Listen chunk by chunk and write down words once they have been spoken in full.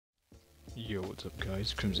Yo, what's up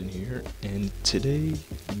guys, Crimzon here, and today,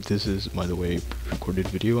 this is, by the way, a recorded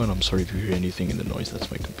video, and I'm sorry if you hear anything in the noise. That's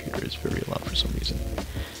my computer, it's very loud for some reason.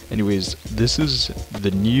 Anyways, this is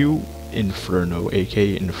the new Inferno,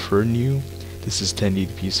 aka Infernew. This is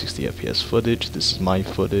 1080p 60 FPS footage. This is my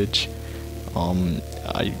footage.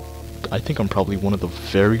 I think I'm probably one of the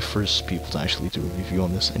very first people to actually do a review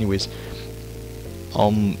on this. Anyways,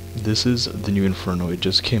 this is the new Inferno. It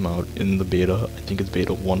just came out in the beta. I think it's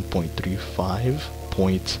beta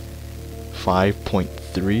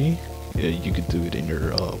 1.35.5.3. You could do it in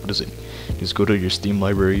your, what is it? Just go to your Steam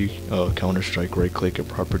library, Counter-Strike, right-click at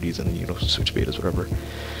properties, and then, you know, switch betas, whatever.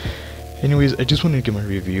 Anyways, I just wanted to give my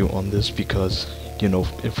review on this because, you know,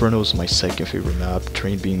 Inferno is my second favorite map,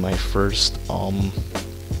 Train being my first.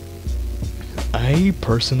 I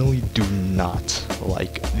personally do not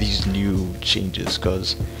like these new changes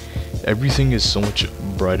because everything is so much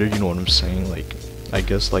brighter, you know what I'm saying? Like, I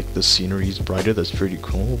guess like the scenery is brighter, that's pretty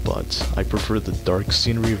cool, but I prefer the dark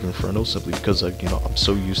scenery of Inferno simply because I'm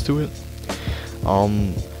so used to it.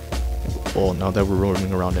 Well, now that we're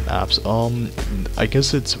roaming around in apps, I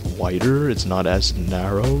guess it's wider, it's not as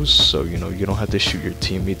narrow, so you don't have to shoot your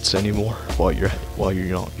teammates anymore while you're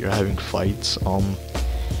having fights.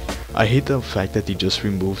 I hate the fact that they just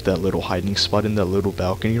removed that little hiding spot in that little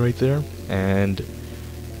balcony right there, and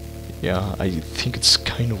yeah, I think it's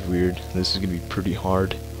kind of weird. This is gonna be pretty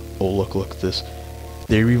hard. Oh, look at this.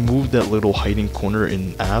 They removed that little hiding corner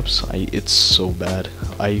in apps. It's so bad.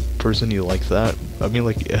 I personally like that. I mean,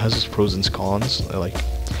 like, it has its pros and cons. Like,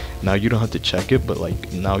 now you don't have to check it, but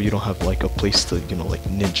like now you don't have like a place to like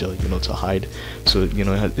ninja to hide. So it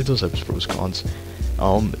does have its pros and cons.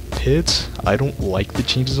 Pit, I don't like the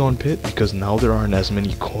changes on Pit because now there aren't as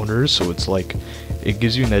many corners, so it's like it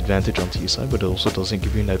gives you an advantage on T side, but it also doesn't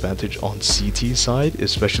give you an advantage on CT side,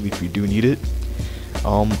 especially if you do need it.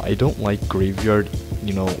 I don't like Graveyard,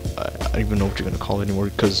 I don't even know what you're gonna call it anymore,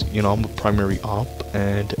 because I'm a primary op,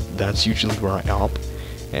 and that's usually where I op,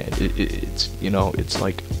 and it's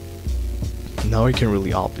like now I can't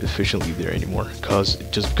really op efficiently there anymore, because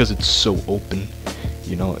it's so open.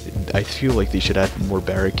 I feel like they should add more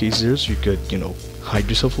barricades there so you could, hide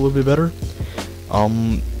yourself a little bit better.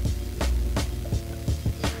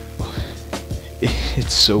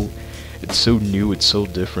 It's so new, it's so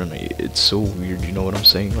different, it's so weird, you know what I'm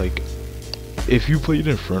saying? Like, if you played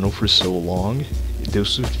Inferno for so long,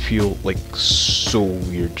 this would feel like so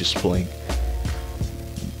weird just playing.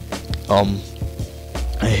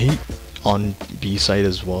 I hate on B side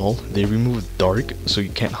as well, they removed Dark, so you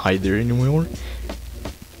can't hide there anymore.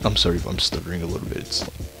 I'm sorry if I'm stuttering a little bit, it's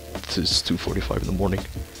 2:45 in the morning.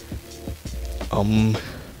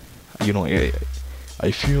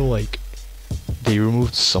 I feel like they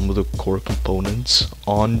removed some of the core components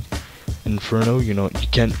on Inferno. You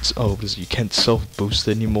can't self-boost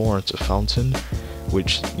anymore onto Fountain,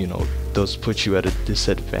 which does put you at a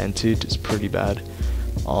disadvantage. It's pretty bad.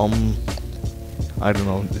 I don't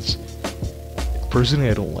know, personally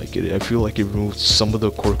I don't like it. I feel like it removed some of the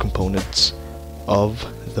core components of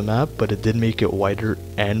the map, but it did make it wider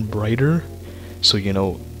and brighter, so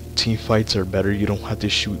team fights are better. You don't have to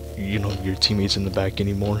shoot your teammates in the back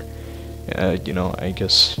anymore. I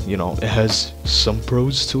guess it has some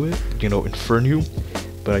pros to it, Infernew,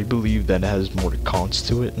 but I believe that it has more cons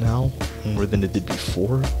to it now, more than it did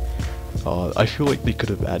before. I feel like they could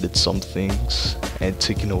have added some things and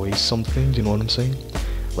taken away some things, you know what I'm saying?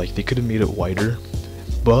 Like, they could have made it wider,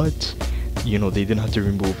 but they didn't have to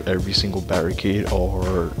remove every single barricade,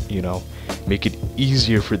 or make it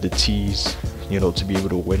easier for the T's to be able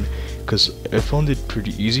to win, because I found it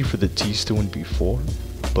pretty easy for the T's to win before,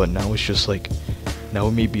 but now it's just like, now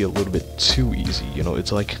it may be a little bit too easy.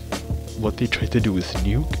 It's like what they tried to do with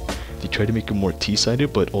Nuke. They tried to make it more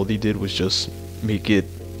T-sided, but all they did was just make it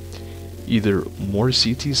either more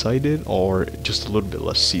CT-sided or just a little bit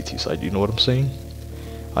less CT-sided, you know what I'm saying?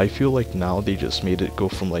 I feel like now they just made it go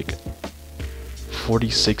from like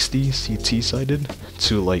 40-60 CT sided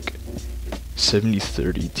to like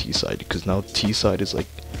 70-30 T side, because now T side is like,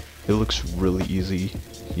 it looks really easy,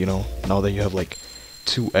 now that you have like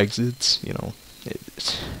two exits,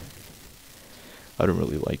 I don't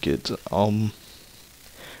really like it.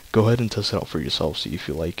 Go ahead and test it out for yourself, see if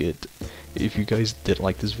you like it. If you guys did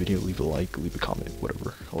like this video, leave a like, leave a comment,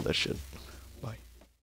 whatever, all that shit.